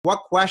What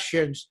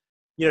questions,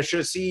 should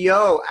a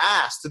CEO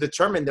ask to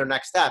determine their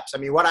next steps? I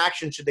mean, what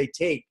action should they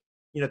take,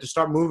 to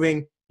start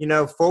moving,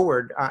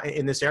 forward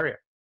in this area?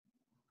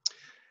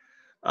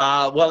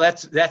 Well,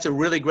 that's a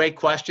really great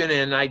question,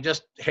 and I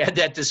just had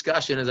that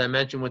discussion, as I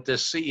mentioned, with the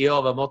CEO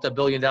of a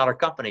multi-billion-dollar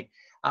company.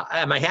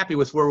 Am I happy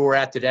with where we're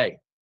at today?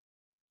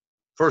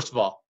 First of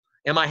all,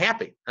 am I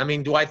happy? I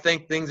mean, do I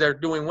think things are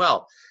doing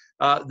well?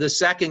 The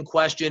second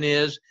question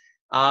is,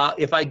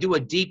 if I do a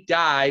deep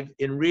dive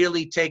and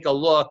really take a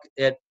look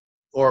at,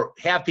 or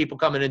have people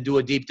come in and do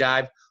a deep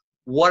dive,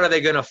 what are they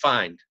going to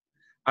find?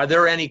 Are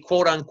there any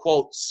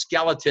quote-unquote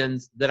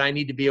skeletons that I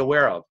need to be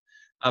aware of?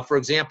 For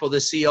example, the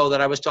CEO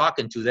that I was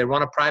talking to, they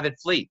run a private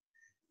fleet.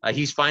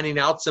 He's finding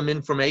out some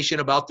information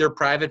about their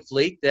private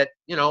fleet that,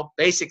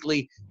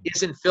 basically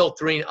isn't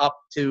filtering up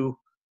to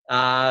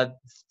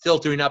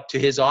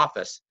his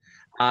office.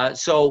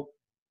 So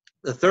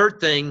the third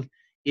thing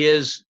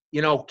is,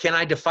 can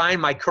I define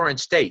my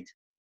current state?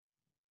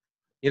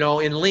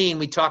 In Lean,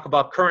 we talk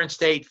about current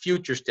state,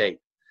 future state.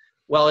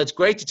 Well, it's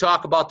great to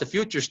talk about the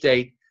future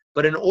state,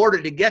 but in order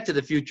to get to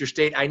the future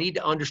state, I need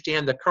to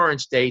understand the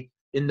current state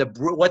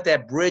what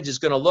that bridge is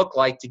going to look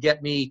like to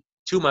get me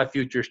to my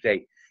future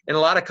state. In a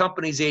lot of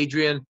companies,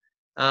 Adrian,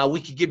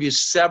 we could give you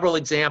several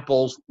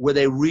examples where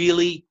they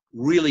really,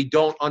 really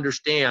don't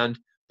understand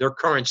their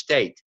current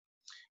state.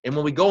 And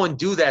when we go and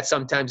do that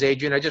sometimes,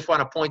 Adrian, I just want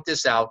to point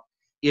this out.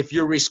 If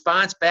your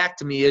response back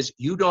to me is,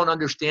 you don't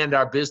understand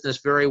our business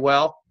very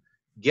well,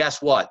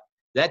 guess what?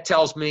 That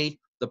tells me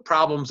the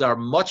problems are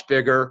much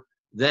bigger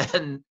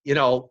than,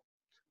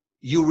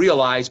 you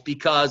realize,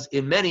 because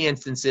in many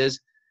instances,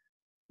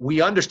 we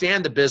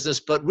understand the business,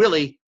 but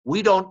really,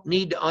 we don't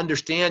need to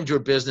understand your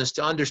business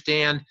to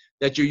understand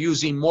that you're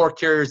using more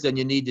carriers than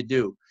you need to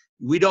do.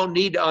 We don't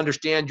need to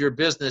understand your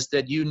business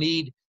that you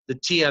need the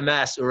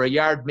TMS or a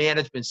yard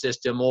management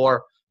system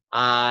or,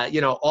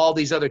 all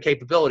these other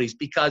capabilities,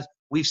 because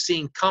we've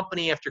seen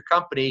company after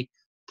company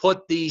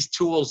put these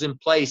tools in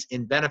place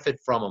and benefit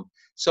from them.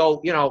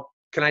 So,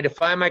 can I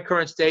define my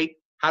current state?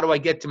 How do I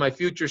get to my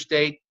future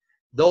state?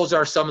 Those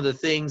are some of the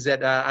things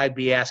that I'd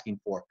be asking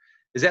for.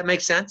 Does that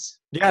make sense?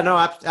 Yeah, no,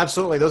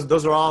 absolutely.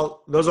 Those are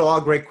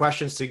all great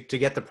questions to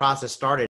get the process started.